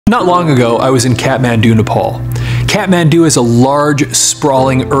Not long ago, I was in Khatmandu, Nepal. Kathmandu is a large,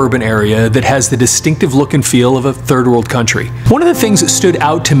 sprawling urban area that has the distinctive look and feel of a third world country. One of the things that stood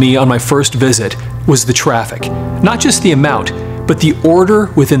out to me on my first visit was the traffic. Not just the amount, but the order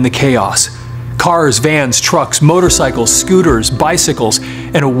within the chaos. Cars, vans, trucks, motorcycles, scooters, bicycles,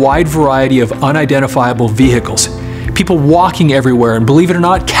 and a wide variety of unidentifiable vehicles. People walking everywhere, and believe it or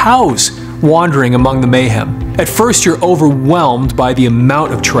not, cows wandering among the mayhem. At first, you're overwhelmed by the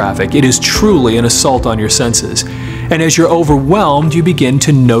amount of traffic. It is truly an assault on your senses. And as you're overwhelmed, you begin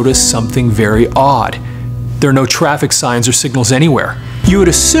to notice something very odd. There are no traffic signs or signals anywhere. You would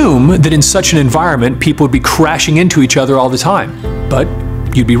assume that in such an environment, people would be crashing into each other all the time. But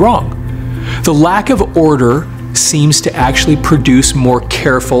you'd be wrong. The lack of order seems to actually produce more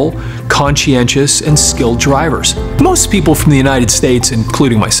careful, conscientious, and skilled drivers. Most people from the United States,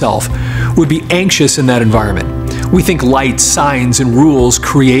 including myself, would be anxious in that environment. We think lights, signs, and rules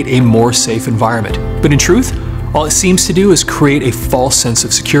create a more safe environment. But in truth, all it seems to do is create a false sense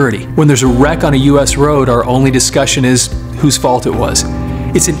of security. When there's a wreck on a US road, our only discussion is whose fault it was.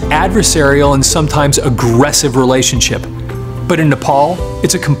 It's an adversarial and sometimes aggressive relationship. But in Nepal,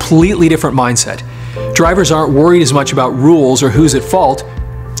 it's a completely different mindset. Drivers aren't worried as much about rules or who's at fault,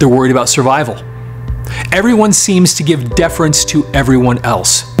 they're worried about survival. Everyone seems to give deference to everyone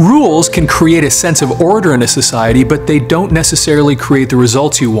else. Rules can create a sense of order in a society, but they don't necessarily create the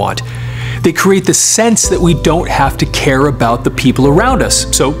results you want. They create the sense that we don't have to care about the people around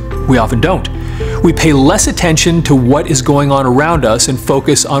us, so we often don't. We pay less attention to what is going on around us and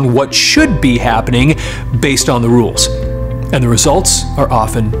focus on what should be happening based on the rules. And the results are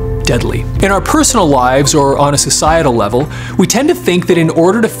often deadly. In our personal lives or on a societal level, we tend to think that in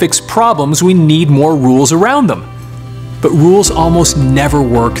order to fix problems, we need more rules around them. But rules almost never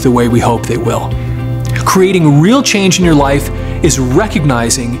work the way we hope they will. Creating real change in your life is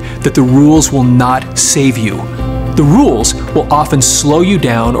recognizing that the rules will not save you. The rules will often slow you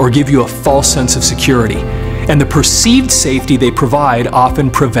down or give you a false sense of security, and the perceived safety they provide often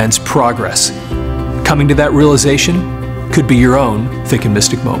prevents progress. Coming to that realization could be your own thick and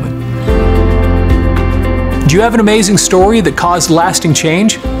mystic moment. Do you have an amazing story that caused lasting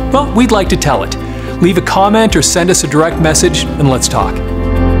change? Well, we'd like to tell it. Leave a comment or send us a direct message and let's talk.